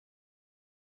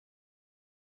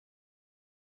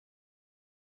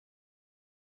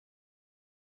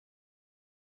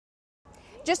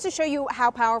Just to show you how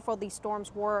powerful these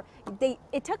storms were,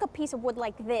 it took a piece of wood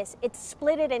like this, it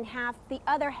split it in half, the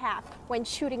other half went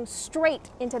shooting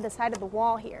straight into the side of the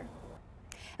wall here.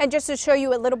 And just to show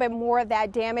you a little bit more of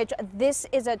that damage, this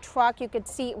is a truck. You could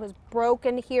see it was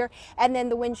broken here, and then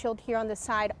the windshield here on the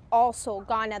side also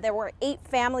gone. Now, there were 8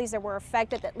 families that were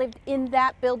affected that lived in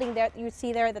that building that you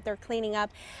see there that they're cleaning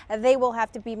up. They will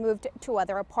have to be moved to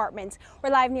other apartments. We're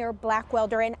live near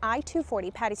Blackwelder and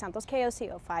I-240. Patty Santos,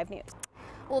 KOCO 5 News.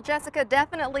 Well, Jessica,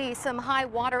 definitely some high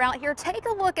water out here. Take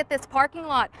a look at this parking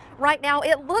lot. Right now,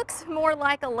 it looks more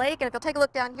like a lake. And if you'll take a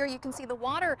look down here, you can see the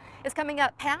water is coming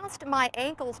up past my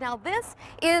ankles. Now, this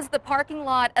is the parking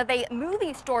lot of a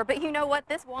movie store. But you know what?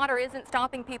 This water isn't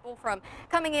stopping people from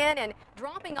coming in and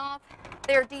dropping off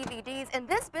their DVDs. And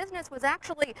this business was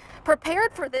actually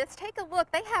prepared for this. Take a look.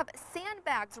 They have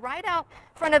sandbags right out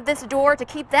front of this door to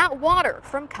keep that water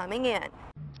from coming in.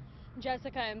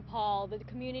 Jessica and Paul, the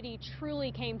community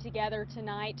truly came together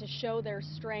tonight to show their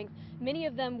strength, many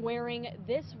of them wearing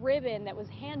this ribbon that was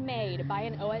handmade by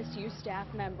an OSU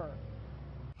staff member.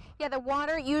 Yeah, the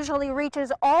water usually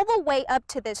reaches all the way up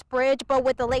to this bridge, but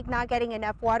with the lake not getting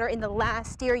enough water in the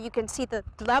last year, you can see the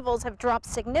levels have dropped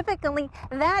significantly.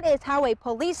 That is how a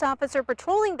police officer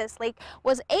patrolling this lake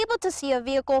was able to see a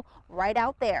vehicle right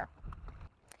out there.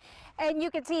 And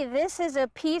you can see this is a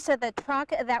piece of the truck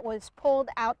that was pulled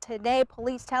out today.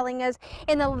 Police telling us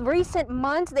in the recent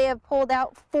months they have pulled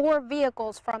out 4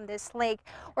 vehicles from this lake.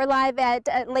 We're live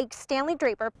at Lake Stanley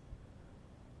Draper.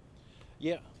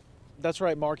 Yeah. That's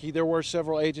right, Marky. There were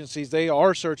several agencies. They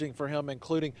are searching for him,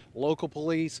 including local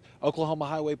police, Oklahoma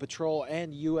Highway Patrol,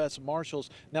 and U.S. Marshals.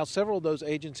 Now, several of those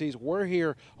agencies were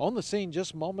here on the scene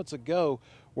just moments ago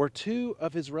where 2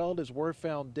 of his relatives were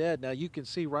found dead. Now, you can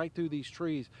see right through these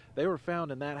trees. They were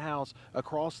found in that house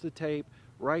across the tape,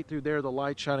 right through there, the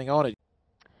light shining on it.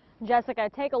 Jessica,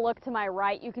 take a look to my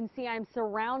right. You can see I'm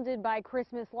surrounded by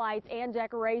Christmas lights and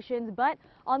decorations, but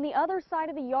on the other side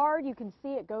of the yard, you can see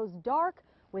it goes dark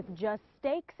with just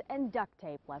stakes and duct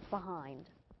tape left behind.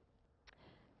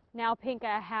 Now,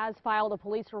 Pinka has filed a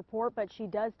police report, but she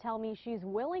does tell me she's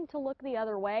willing to look the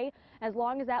other way as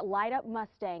long as that light-up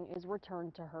Mustang is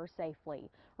returned to her safely.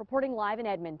 Reporting live in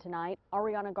Edmond tonight,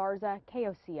 Ariana Garza,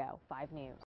 KOCO 5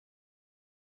 News.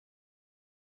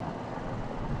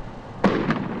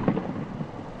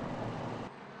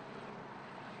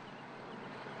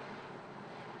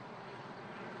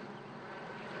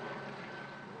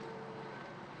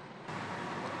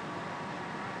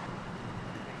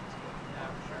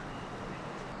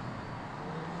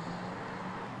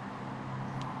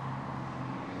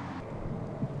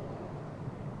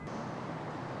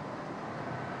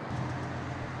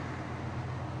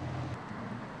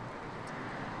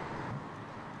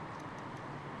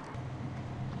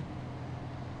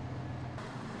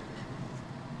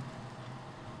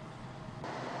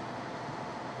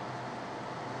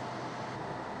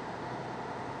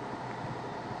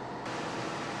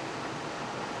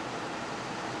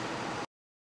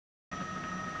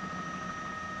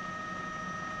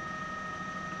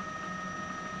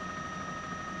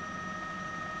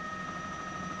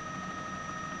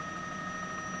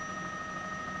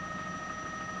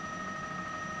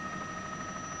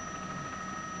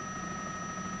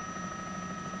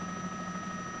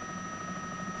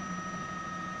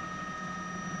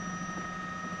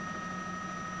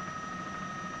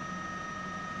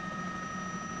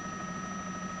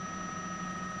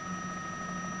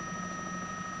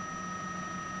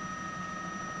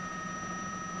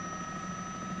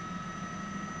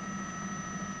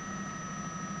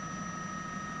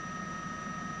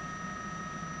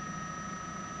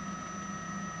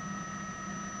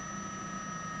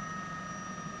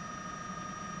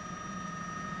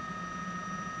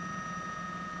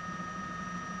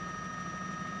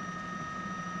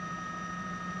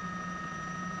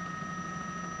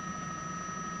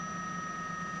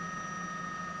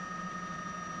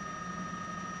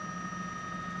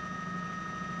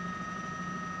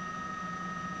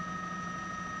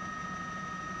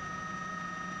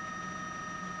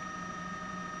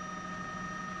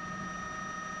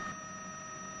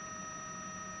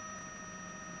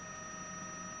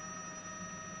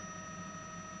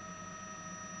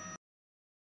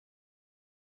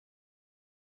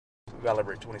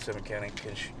 Valerie, 27 County. Can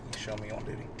you show me on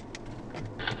duty?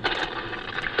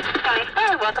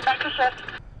 Welcome back to shift.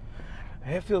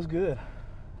 It feels good.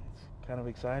 It's kind of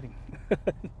exciting.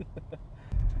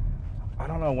 I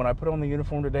don't know, when I put on the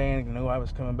uniform today and knew I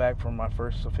was coming back from my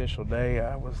first official day,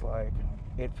 I was like,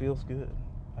 it feels good.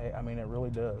 I mean, it really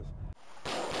does.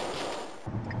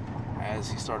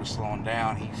 As he started slowing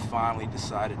down, he finally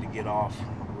decided to get off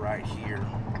right here.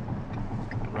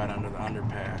 right under the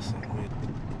underpass, and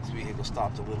his vehicle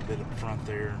stopped a little bit up front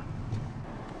there.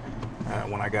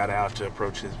 When I got out to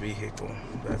approach his vehicle,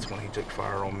 that's when he took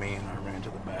fire on me, and I ran to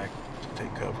the back to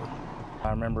take cover. I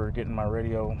remember getting my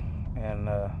radio and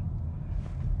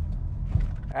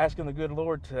asking the good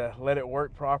Lord to let it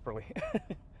work properly.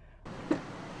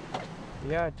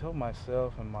 Yeah, I told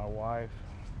myself and my wife,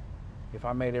 if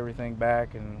I made everything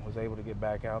back and was able to get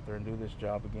back out there and do this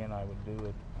job again, I would do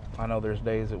it. I know there's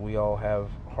days that we all have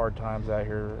hard times out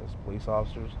here as police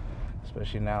officers,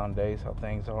 especially nowadays how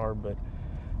things are, but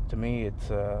to me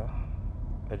it's a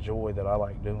joy that I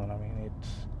like doing. I mean, it's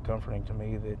comforting to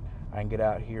me that I can get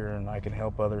out here and I can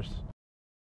help others.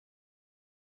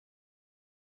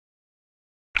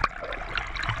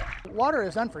 Water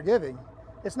is unforgiving.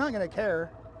 It's not going to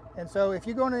care. And so if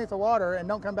you go underneath the water and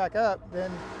don't come back up, then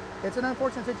it's an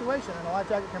unfortunate situation, and a life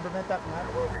jacket can prevent that from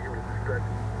happening.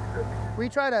 We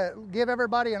try to give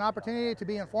everybody an opportunity to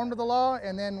be informed of the law,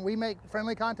 and then we make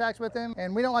friendly contacts with them,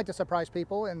 and we don't like to surprise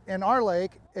people. And in our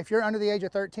lake, if you're under the age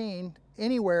of 13,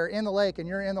 anywhere in the lake and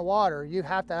you're in the water, you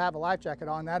have to have a life jacket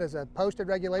on. That is a posted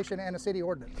regulation and a city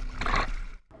ordinance.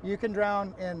 You can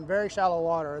drown in very shallow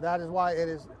water. That is why it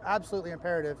is absolutely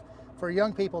imperative for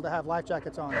young people to have life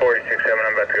jackets on. 467,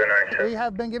 I'm about to go 97. We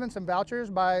have been given some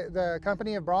vouchers by the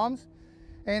company of Brahms,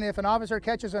 and if an officer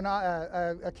catches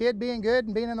a kid being good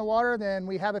and being in the water, then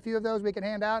we have a few of those we can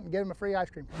hand out and give them a free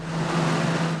ice cream.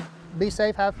 Be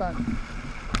safe, have fun.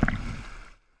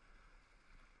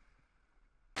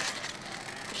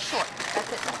 Short,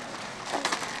 that's it.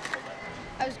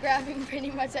 I was grabbing pretty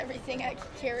much everything I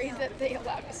could carry that they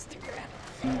allowed us to grab.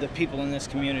 The people in this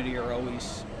community are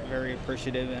always very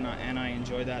appreciative, and I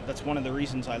enjoy that. That's one of the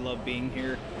reasons I love being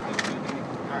here.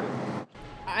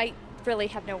 I really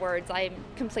have no words. I'm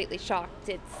completely shocked.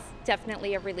 It's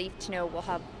definitely a relief to know we'll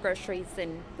have groceries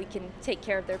and we can take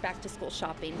care of their back to school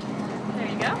shopping. There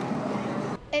you go.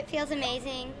 It feels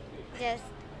amazing.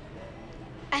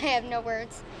 I have no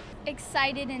words.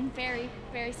 Excited and very,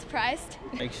 very surprised.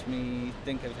 Makes me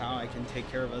think of how I can take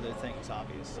care of other things,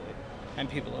 obviously. And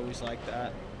people always like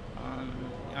that.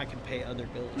 I can pay other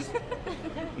bills.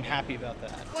 I'm happy about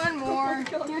that. One more.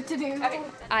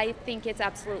 I think it's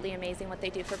absolutely amazing what they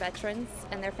do for veterans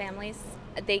and their families.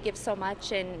 They give so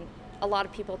much, and a lot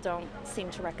of people don't seem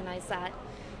to recognize that.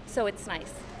 So it's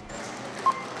nice.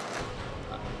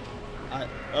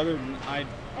 Other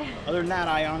than that,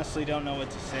 I honestly don't know what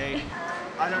to say.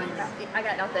 I don't even. I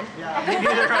got nothing. Yeah, me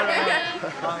neither.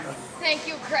 I don't know. Thank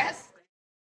you, Chris.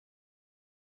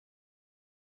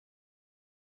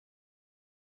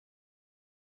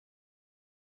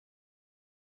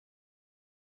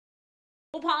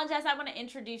 Apologize, I want to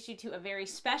introduce you to a very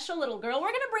special little girl. We're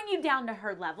going to bring you down to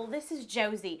her level. This is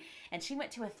Josie, and she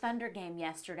went to a Thunder game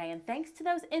yesterday, and thanks to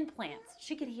those implants,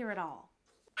 she could hear it all.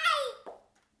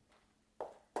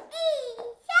 Josie!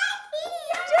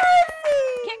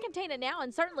 Can't contain it now,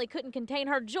 and certainly couldn't contain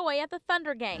her joy at the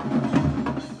Thunder game.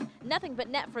 Nothing but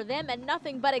net for them, and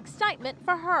nothing but excitement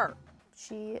for her.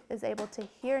 She is able to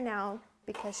hear now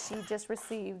because she just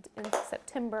received in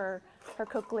September her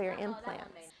cochlear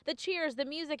implants. The cheers, the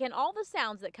music, and all the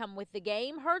sounds that come with the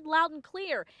game heard loud and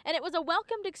clear, and it was a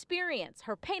welcomed experience.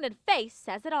 Her painted face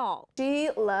says it all. She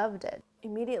loved it.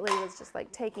 Immediately was just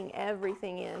like taking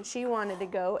everything in. She wanted to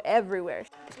go everywhere.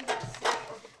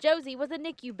 Josie was a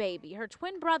NICU baby. Her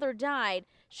twin brother died.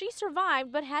 She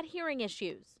survived but had hearing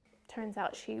issues. Turns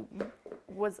out she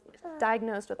was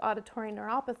diagnosed with auditory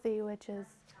neuropathy, which is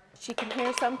she can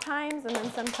hear sometimes, and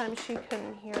then sometimes she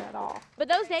couldn't hear at all. But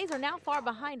those days are now far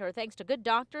behind her thanks to good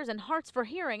doctors and Hearts for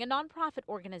Hearing, a nonprofit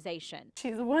organization.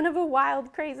 She's one of a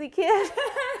wild, crazy kid. Is that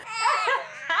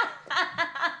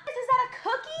a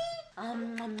cookie?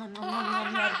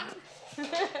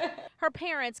 Her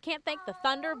parents can't thank the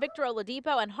Thunder, Victor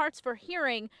Oladipo, and Hearts for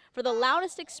Hearing for the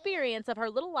loudest experience of her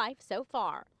little life so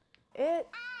far. It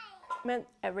meant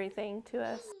everything to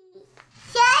us.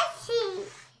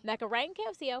 Mecca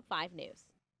Rancosio, 5 News.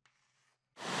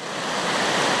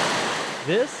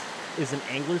 This is an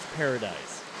angler's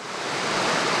paradise.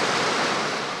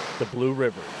 The Blue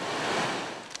River.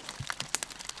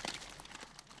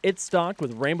 It's stocked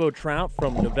with rainbow trout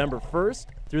from November 1st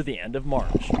through the end of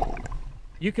March.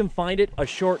 You can find it a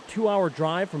short 2-hour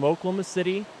drive from Oklahoma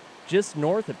City, just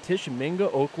north of Tishomingo,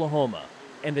 Oklahoma.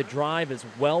 And the drive is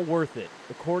well worth it,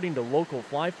 according to local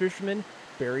fly fisherman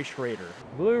Barry Schrader.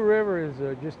 Blue River is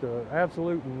just an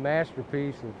absolute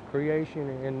masterpiece of creation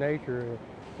in nature.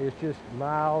 It's just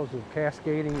miles of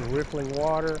cascading, rippling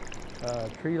water,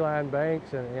 tree-lined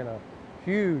banks, and a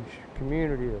huge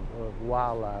community of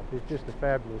wildlife. It's just a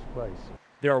fabulous place.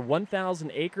 There are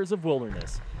 1,000 acres of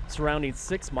wilderness surrounding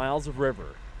 6 miles of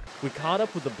river. We caught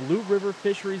up with the Blue River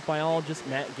fisheries biologist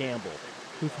Matt Gamble,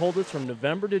 who told us from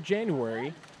November to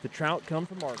January the trout come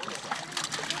from Arkansas.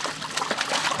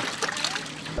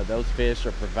 Those fish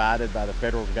are provided by the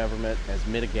federal government as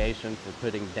mitigation for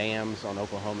putting dams on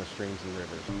Oklahoma streams and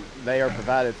rivers. They are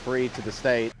provided free to the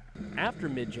state. After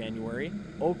mid-January,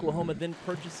 Oklahoma then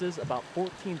purchases about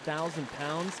 14,000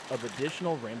 pounds of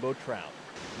additional rainbow trout.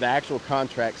 The actual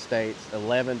contract states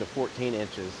 11 to 14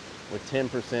 inches, with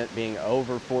 10% being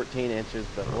over 14 inches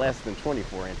but less than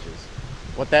 24 inches.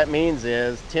 What that means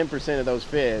is 10% of those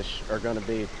fish are going to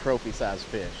be trophy-sized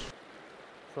fish.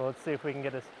 So let's see if we can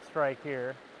get a strike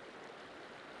here.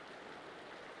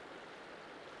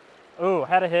 Ooh,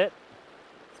 had a hit.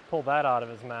 Let's pull that out of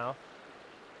his mouth.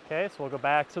 Okay, so we'll go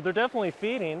back. So they're definitely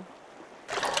feeding.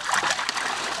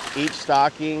 Each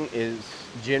stocking is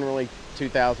generally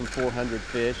 2,400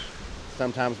 fish.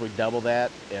 Sometimes we double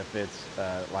that if it's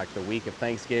like the week of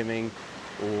Thanksgiving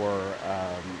or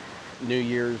New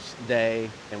Year's Day,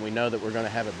 and we know that we're going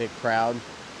to have a big crowd,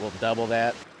 we'll double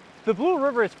that. The Blue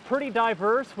River is pretty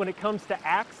diverse when it comes to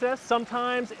access.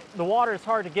 Sometimes the water is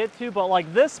hard to get to, but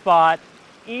like this spot,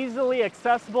 easily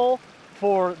accessible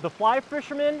for the fly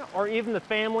fishermen or even the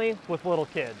family with little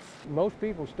kids. Most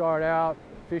people start out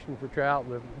fishing for trout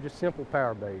with just simple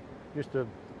power bait.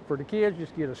 For the kids,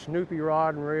 just get a Snoopy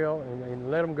rod and reel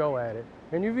and let them go at it.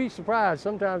 And you'd be surprised,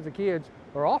 sometimes the kids,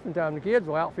 or oftentimes the kids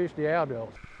will outfish the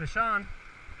adults. Fish on.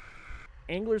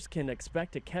 Anglers can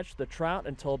expect to catch the trout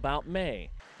until about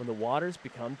May, when the waters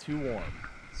become too warm.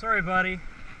 Sorry, buddy.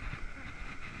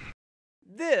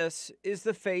 This is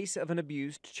the face of an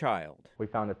abused child. We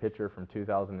found a picture from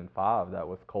 2005 that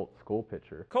was Colt's school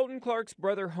picture. Colton Clark's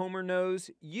brother Homer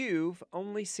knows you've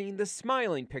only seen the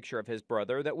smiling picture of his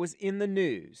brother that was in the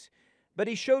news. But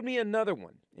he showed me another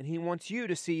one, and he wants you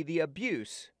to see the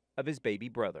abuse of his baby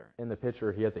brother. In the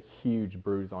picture, he has a huge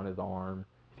bruise on his arm.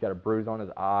 He's got a bruise on his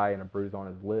eye and a bruise on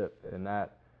his lip, and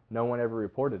that no one ever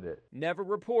reported it. Never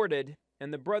reported,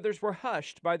 and the brothers were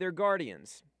hushed by their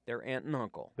guardians, their aunt and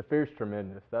uncle. The fear's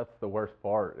tremendous. That's the worst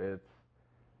part.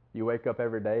 You wake up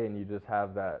every day and you just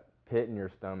have that pit in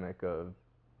your stomach of,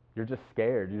 you're just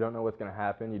scared. You don't know what's going to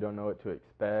happen. You don't know what to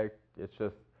expect. It's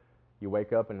just, you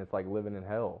wake up and it's like living in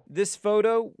hell. This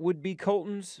photo would be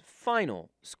Colton's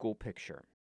final school picture.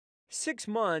 6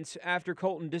 months after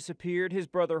Colton disappeared, his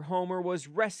brother Homer was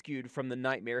rescued from the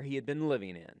nightmare he had been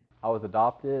living in. I was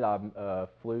adopted. I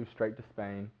flew straight to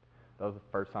Spain. That was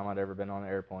the first time I'd ever been on an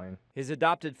airplane. His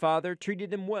adopted father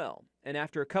treated him well, and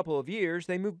after a couple of years,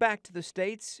 they moved back to the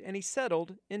States and he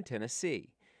settled in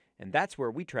Tennessee. And that's where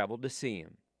we traveled to see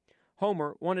him.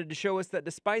 Homer wanted to show us that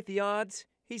despite the odds,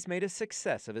 he's made a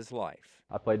success of his life.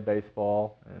 I played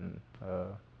baseball, and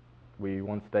we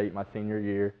won state my senior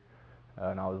year,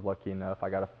 and I was lucky enough. I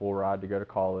got a full ride to go to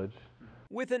college.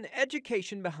 With an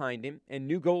education behind him and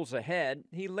new goals ahead,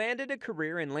 he landed a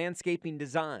career in landscaping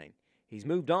design. He's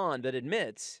moved on, but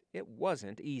admits it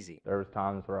wasn't easy. There was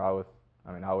times where I was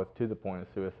to the point of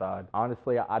suicide.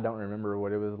 Honestly, I don't remember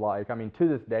what it was like. To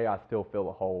this day, I still feel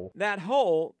a hole. That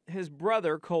hole, his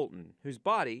brother Colton, whose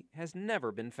body has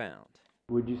never been found.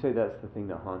 Would you say that's the thing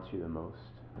that haunts you the most?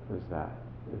 Is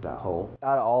that hole?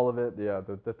 Out of all of it, yeah,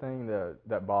 the thing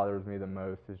that bothers me the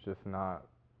most is just not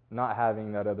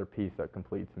having that other piece that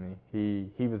completes me.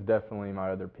 He was definitely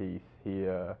my other piece.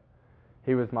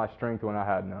 He was my strength when I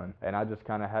had none, and I just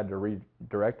kind of had to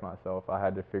redirect myself. I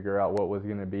had to figure out what was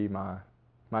going to be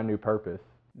my new purpose.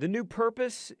 The new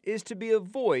purpose is to be a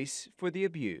voice for the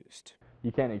abused.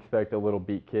 You can't expect a little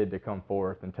beat kid to come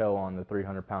forth and tell on the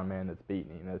 300-pound man that's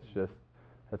beating him.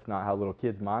 That's not how little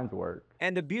kids' minds work.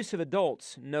 And abusive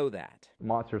adults know that.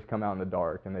 Monsters come out in the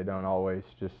dark, and they don't always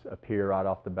just appear right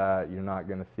off the bat. You're not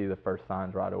going to see the first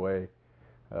signs right away,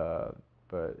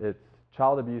 but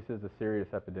child abuse is a serious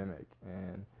epidemic,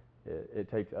 and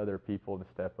it takes other people to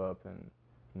step up and,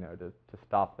 to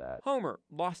stop that. Homer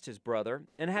lost his brother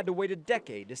and had to wait a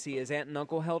decade to see his aunt and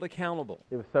uncle held accountable.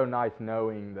 It was so nice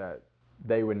knowing that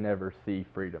they would never see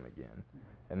freedom again,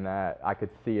 and that I could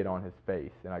see it on his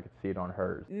face and I could see it on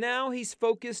hers. Now he's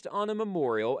focused on a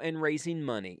memorial and raising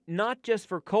money, not just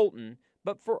for Colton,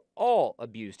 but for all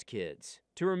abused kids,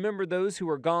 to remember those who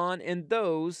are gone and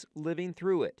those living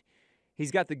through it.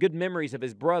 He's got the good memories of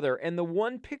his brother and the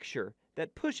one picture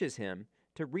that pushes him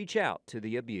to reach out to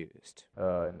the abused.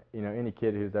 Any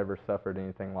kid who's ever suffered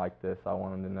anything like this, I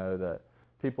want them to know that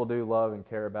people do love and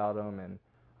care about them, and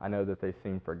I know that they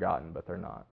seem forgotten, but they're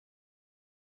not.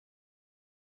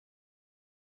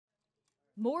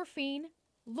 Morphine,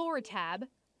 Loratab,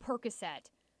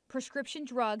 Percocet, prescription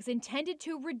drugs intended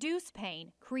to reduce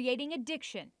pain, creating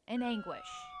addiction and anguish.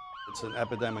 It's an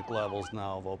epidemic levels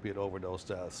now of opiate overdose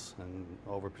deaths and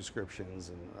overprescriptions,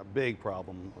 and a big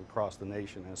problem across the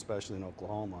nation, especially in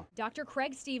Oklahoma. Dr.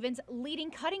 Craig Stevens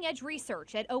leading cutting-edge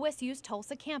research at OSU's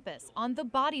Tulsa campus on the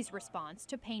body's response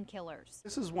to painkillers.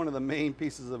 This is one of the main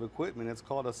pieces of equipment. It's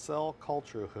called a cell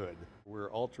culture hood. We're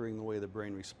altering the way the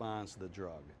brain responds to the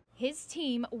drug. His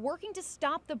team working to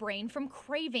stop the brain from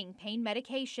craving pain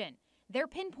medication. They're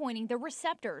pinpointing the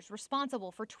receptors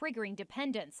responsible for triggering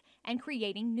dependence and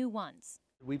creating new ones.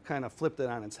 We've kind of flipped it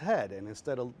on its head, and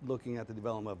instead of looking at the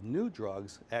development of new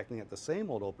drugs acting at the same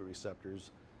old opioid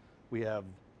receptors, we have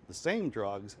the same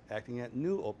drugs acting at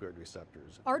new opioid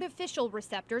receptors. Artificial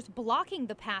receptors blocking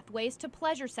the pathways to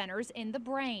pleasure centers in the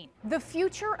brain. The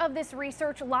future of this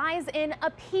research lies in a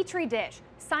petri dish.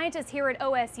 Scientists here at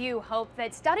OSU hope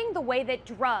that studying the way that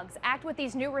drugs act with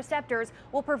these new receptors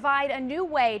will provide a new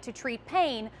way to treat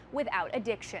pain without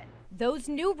addiction. Those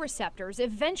new receptors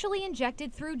eventually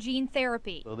injected through gene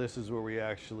therapy. So this is where we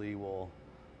actually will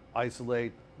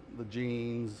isolate the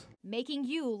genes. Making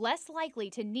you less likely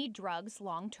to need drugs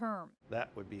long term. That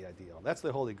would be ideal. That's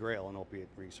the holy grail in opiate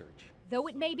research. Though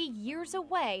it may be years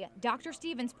away, Dr.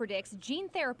 Stevens predicts gene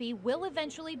therapy will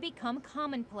eventually become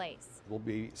commonplace. We'll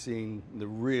be seeing the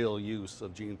real use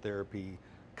of gene therapy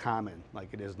common like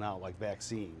it is now, like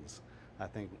vaccines. I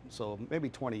think so, maybe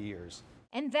 20 years.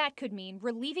 And that could mean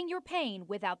relieving your pain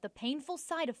without the painful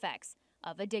side effects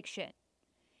of addiction.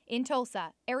 In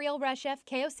Tulsa, Ariel Reshef,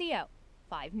 KOCO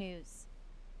 5 News.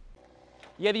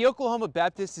 Yeah, the Oklahoma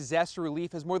Baptist Disaster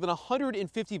Relief has more than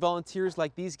 150 volunteers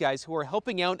like these guys who are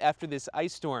helping out after this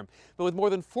ice storm. But with more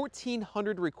than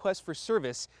 1,400 requests for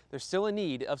service, they're still in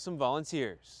need of some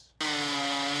volunteers.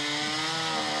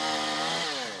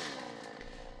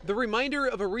 The reminder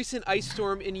of a recent ice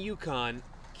storm in Yukon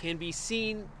can be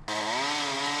seen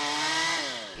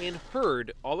and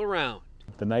heard all around.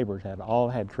 The neighbors all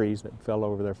had trees that fell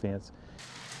over their fence.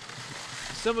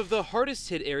 Some of the hardest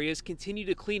hit areas continue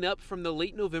to clean up from the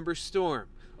late November storm.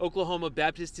 Oklahoma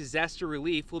Baptist Disaster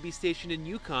Relief will be stationed in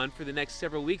Yukon for the next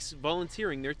several weeks,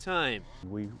 volunteering their time.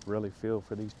 We really feel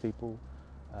for these people.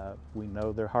 We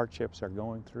know their hardships are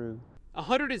going through.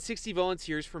 160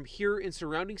 volunteers from here and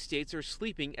surrounding states are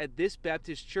sleeping at this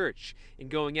Baptist church and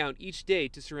going out each day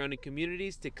to surrounding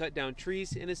communities to cut down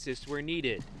trees and assist where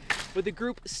needed. But the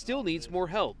group still needs more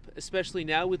help, especially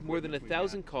now with more than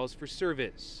 1,000 calls for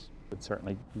service. But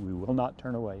certainly we will not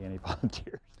turn away any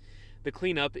volunteers. The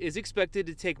cleanup is expected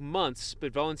to take months,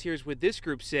 but volunteers with this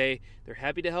group say they're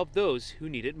happy to help those who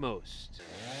need it most.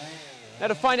 Now,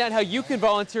 to find out how you can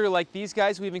volunteer like these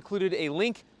guys, we've included a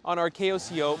link on our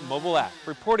KOCO mobile app.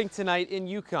 Reporting tonight in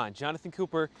Yukon, Jonathan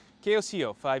Cooper,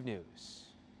 KOCO 5 News.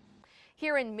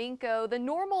 Here in Minco, the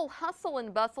normal hustle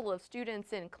and bustle of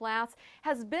students in class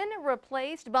has been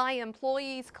replaced by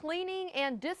employees cleaning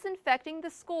and disinfecting the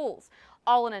schools,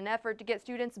 all in an effort to get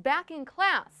students back in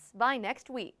class by next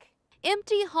week.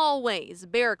 Empty hallways,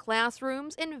 bare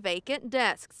classrooms, and vacant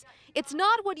desks. It's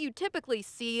not what you typically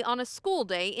see on a school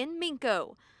day in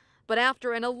Minco. But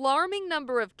after an alarming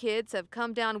number of kids have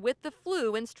come down with the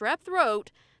flu and strep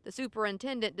throat, the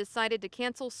superintendent decided to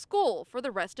cancel school for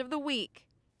the rest of the week.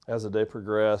 As the day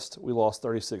progressed, we lost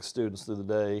 36 students through the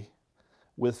day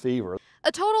with fever.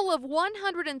 A total of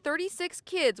 136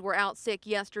 kids were out sick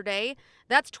yesterday.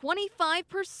 That's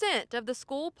 25% of the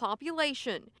school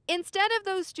population. Instead of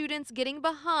those students getting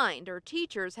behind or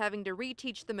teachers having to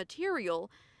reteach the material,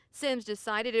 Sims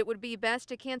decided it would be best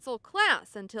to cancel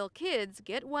class until kids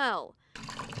get well.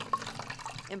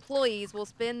 Employees will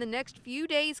spend the next few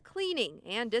days cleaning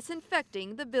and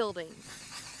disinfecting the building.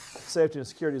 Safety and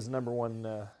security is the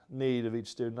 #1 need of each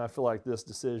student. I feel like this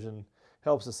decision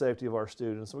helps the safety of our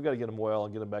students. We've got to get them well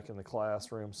and get them back in the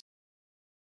classrooms.